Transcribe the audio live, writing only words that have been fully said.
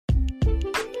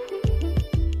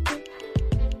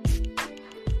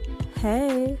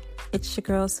Hey, it's your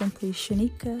girl Simply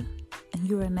Shanika, and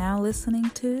you are now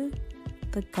listening to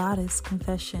The Goddess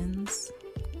Confessions.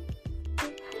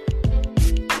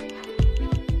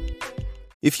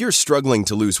 If you're struggling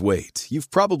to lose weight, you've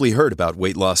probably heard about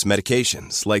weight loss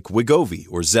medications like Wegovy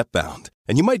or Zepbound,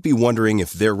 and you might be wondering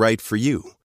if they're right for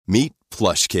you. Meet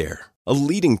PlushCare, a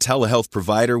leading telehealth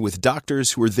provider with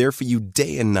doctors who are there for you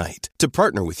day and night to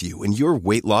partner with you in your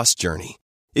weight loss journey.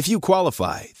 If you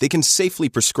qualify, they can safely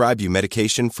prescribe you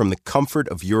medication from the comfort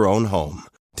of your own home.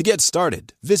 To get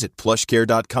started, visit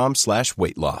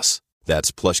plushcare.com/weight loss.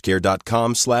 That's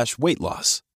plushcare.com/weight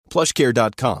loss.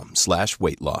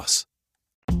 plushcare.com/weight loss.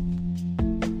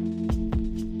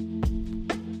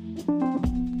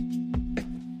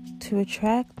 To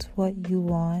attract what you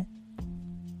want,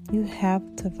 you have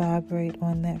to vibrate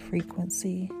on that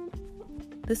frequency.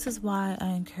 This is why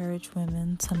I encourage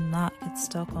women to not get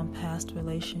stuck on past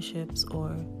relationships or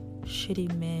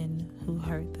shitty men who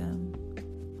hurt them.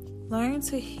 Learn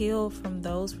to heal from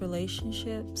those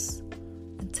relationships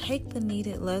and take the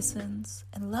needed lessons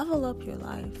and level up your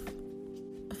life.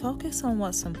 Focus on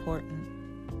what's important.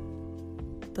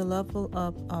 The level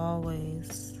up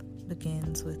always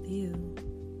begins with you.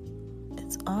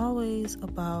 It's always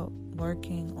about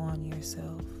working on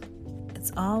yourself.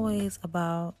 It's always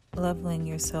about leveling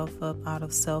yourself up out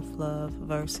of self-love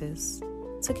versus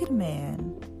to get a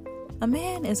man. A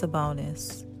man is a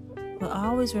bonus, but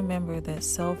always remember that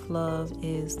self-love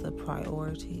is the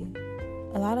priority.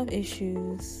 A lot of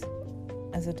issues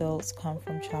as adults come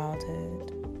from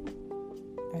childhood.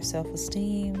 Our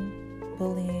self-esteem,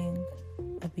 bullying,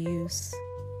 abuse,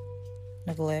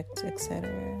 neglect, etc.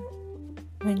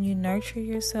 When you nurture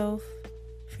yourself,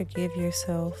 forgive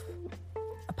yourself,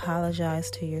 apologize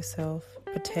to yourself,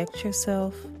 protect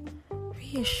yourself,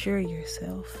 reassure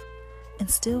yourself,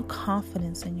 instill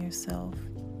confidence in yourself,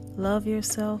 love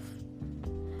yourself,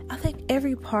 I think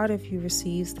every part of you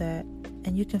receives that,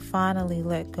 and you can finally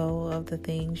let go of the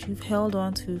things you've held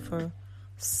on to for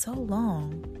so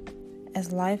long.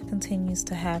 As life continues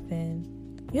to happen,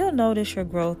 you'll notice your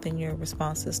growth in your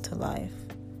responses to life.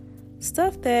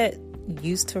 Stuff that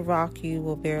used to rock you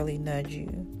will barely nudge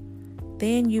you.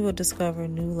 Then you will discover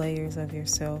new layers of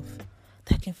yourself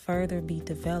that can further be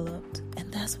developed,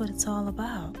 and that's what it's all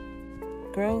about.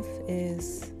 Growth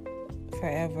is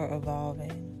forever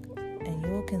evolving, and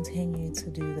you will continue to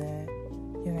do that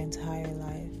your entire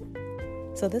life.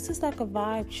 So this is like a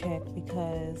vibe check,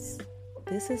 because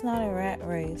this is not a rat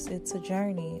race. It's a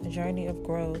journey of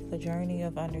growth, a journey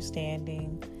of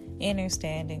understanding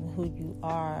who you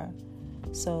are,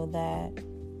 so that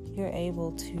you're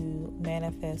able to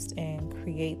manifest and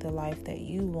create the life that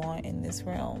you want in this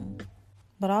realm.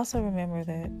 But also remember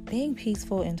that being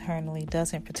peaceful internally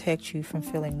doesn't protect you from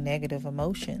feeling negative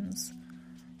emotions.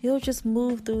 You'll just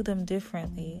move through them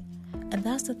differently. And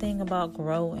that's the thing about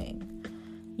growing.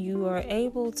 You are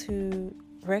able to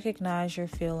recognize your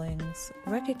feelings,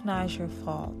 recognize your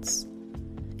faults,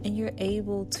 and you're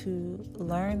able to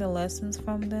learn the lessons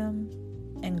from them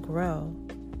and grow.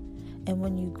 And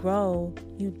when you grow,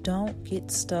 you don't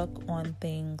get stuck on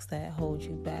things that hold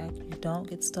you back. You don't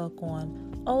get stuck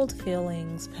on old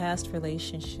feelings, past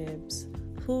relationships,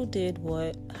 who did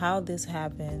what, how this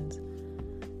happened,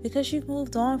 because you've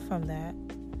moved on from that.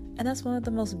 And that's one of the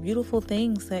most beautiful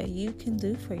things that you can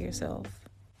do for yourself.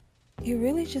 You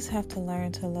really just have to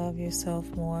learn to love yourself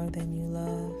more than you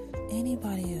love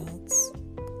anybody else.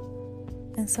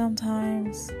 And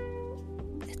sometimes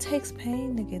it takes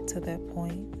pain to get to that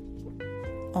point.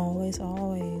 Always,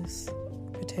 always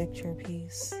protect your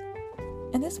peace.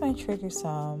 And this might trigger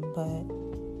some, but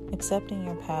accepting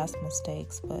your past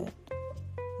mistakes, but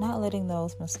not letting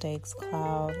those mistakes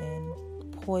cloud and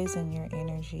poison your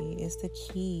energy is the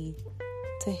key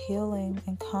to healing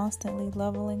and constantly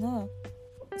leveling up.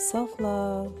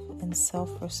 Self-love and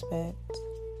self-respect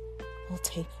will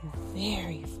take you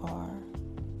very far.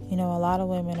 You know, a lot of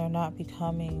women are not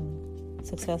becoming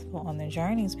successful on their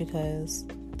journeys because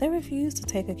they refuse to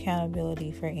take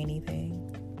accountability for anything.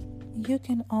 You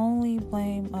can only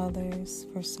blame others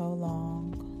for so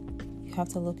long. You have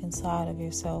to look inside of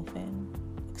yourself and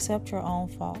accept your own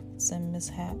faults and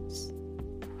mishaps.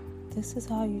 This is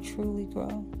how you truly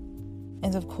grow.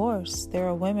 And of course, there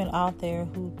are women out there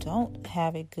who don't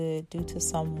have it good due to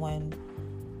someone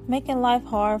making life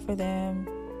hard for them.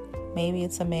 Maybe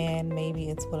it's a man, maybe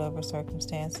it's whatever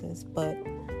circumstances, but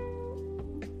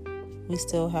we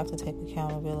still have to take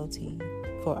accountability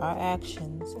for our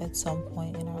actions at some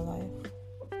point in our life.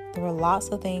 There are lots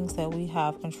of things that we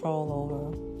have control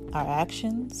over: our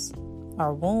actions,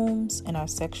 our wombs, and our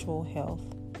sexual health.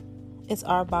 It's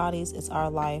our bodies, it's our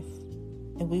life,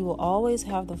 and we will always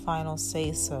have the final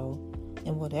say-so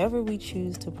in whatever we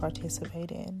choose to participate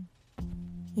in.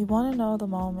 You want to know the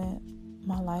moment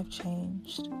my life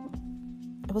changed?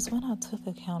 It was when I took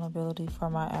accountability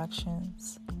for my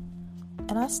actions,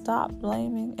 and I stopped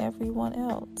blaming everyone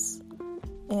else.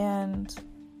 And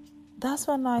that's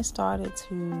when I started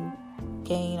to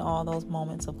gain all those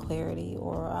moments of clarity,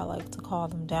 or I like to call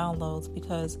them downloads,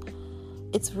 because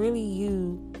it's really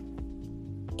you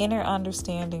inner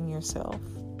understanding yourself.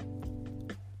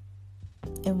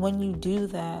 And when you do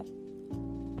that,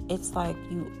 it's like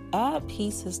you add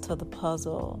pieces to the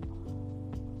puzzle.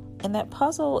 And that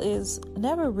puzzle is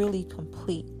never really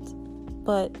complete.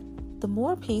 But the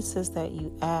more pieces that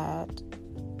you add,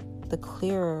 the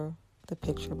clearer the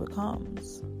picture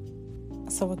becomes.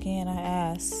 So again, I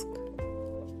ask,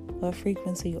 what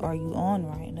frequency are you on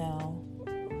right now?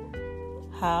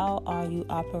 How are you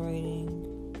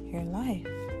operating your life?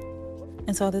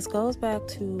 And so this goes back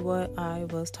to what I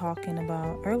was talking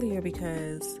about earlier,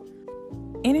 because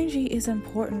energy is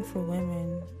important for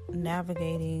women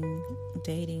navigating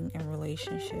dating and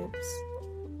relationships.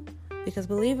 Because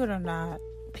believe it or not,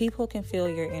 people can feel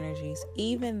your energies,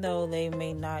 even though they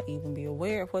may not even be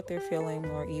aware of what they're feeling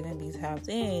or even be tapped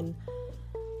in.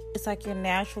 It's like you're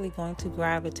naturally going to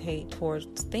gravitate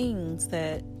towards things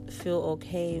that feel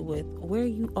okay with where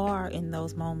you are in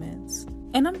those moments.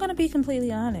 And I'm going to be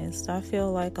completely honest. I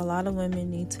feel like a lot of women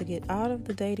need to get out of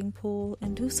the dating pool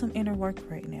and do some inner work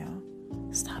right now.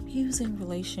 Stop using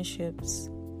relationships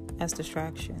as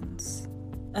distractions.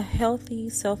 A healthy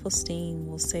self-esteem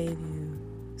will save you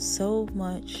so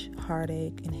much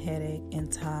heartache and headache and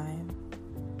time.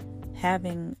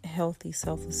 Having healthy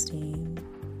self-esteem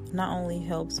not only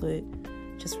helps with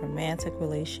just romantic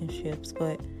relationships,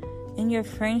 but in your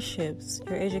friendships,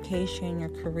 your education, your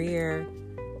career,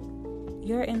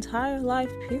 your entire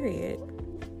life, period.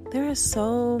 There are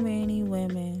so many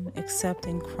women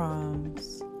accepting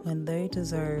crumbs when they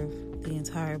deserve the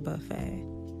entire buffet.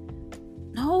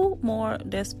 No more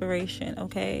desperation,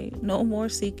 okay? No more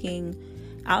seeking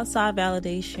outside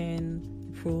validation,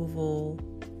 approval.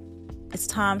 It's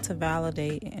time to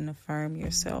validate and affirm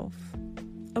yourself.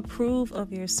 Approve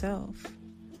of yourself.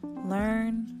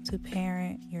 Learn to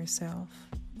parent yourself.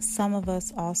 Some of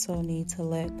us also need to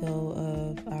let go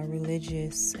of our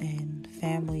religious and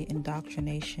family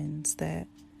indoctrinations that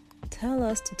tell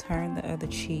us to turn the other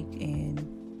cheek and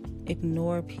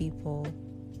ignore people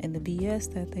and the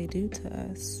BS that they do to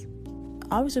us.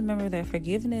 Always remember that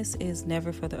forgiveness is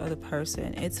never for the other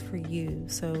person, it's for you.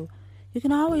 So you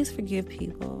can always forgive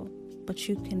people, but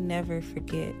you can never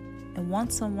forget. And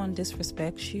once someone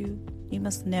disrespects you, you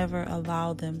must never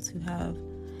allow them to have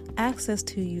access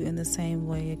to you in the same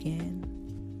way again.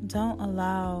 Don't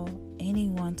allow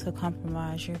anyone to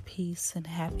compromise your peace and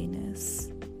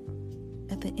happiness.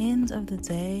 At the end of the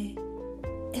day,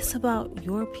 it's about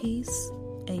your peace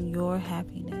and your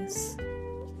happiness.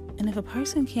 And if a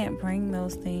person can't bring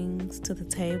those things to the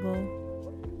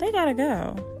table, they gotta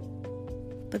go.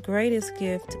 The greatest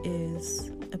gift is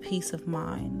a peace of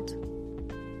mind.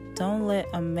 Don't let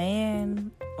a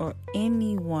man or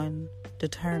anyone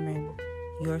determine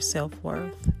your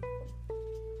self-worth.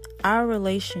 Our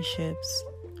relationships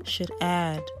should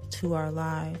add to our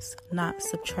lives, not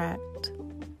subtract.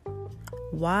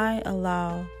 Why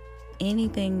allow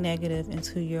anything negative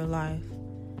into your life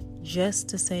just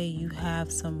to say you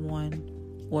have someone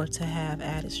or to have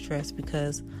added stress?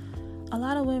 Because a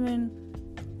lot of women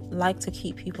like to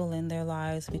keep people in their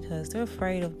lives because they're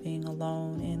afraid of being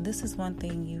alone. And this is one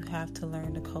thing you have to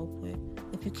learn to cope with.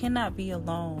 If you cannot be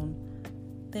alone,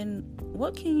 then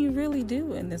what can you really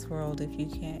do in this world if you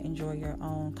can't enjoy your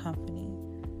own company?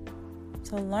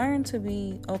 So learn to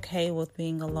be okay with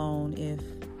being alone if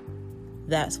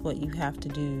that's what you have to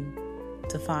do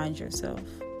to find yourself.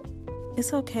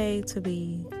 It's okay to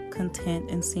be content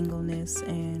in singleness,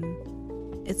 and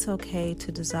it's okay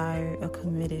to desire a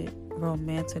committed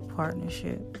romantic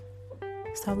partnership.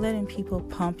 Stop letting people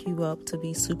pump you up to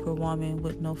be superwoman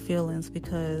with no feelings,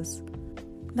 because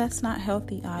that's not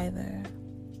healthy either.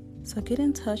 So get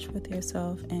in touch with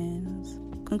yourself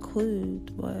and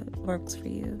conclude what works for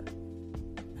you.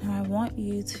 And I want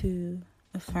you to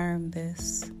affirm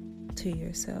this to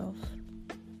yourself.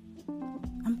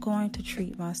 I'm going to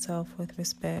treat myself with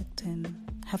respect and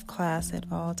have class at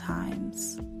all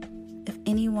times. If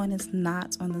anyone is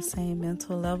not on the same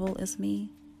mental level as me,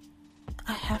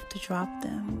 I have to drop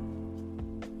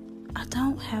them. I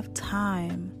don't have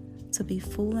time to be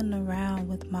fooling around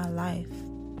with my life,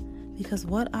 because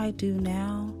what I do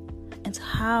now and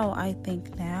how I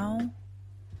think now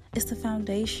is the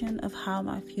foundation of how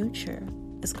my future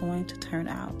is going to turn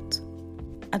out.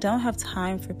 I don't have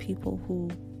time for people who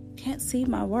can't see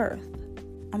my worth.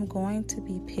 I'm going to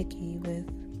be picky with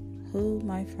who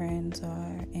my friends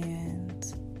are and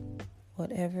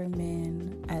whatever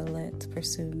men I let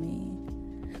pursue me.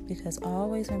 Because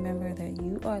always remember that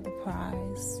you are the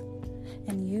prize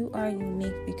and you are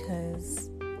unique because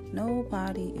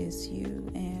nobody is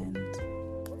you, and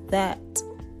that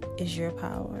is your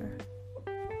power.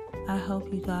 I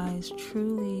hope you guys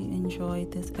truly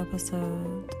enjoyed this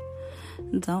episode.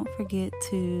 Don't forget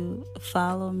to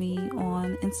follow me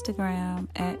on Instagram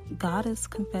at Goddess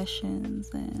Confessions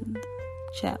and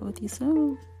chat with you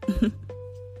soon.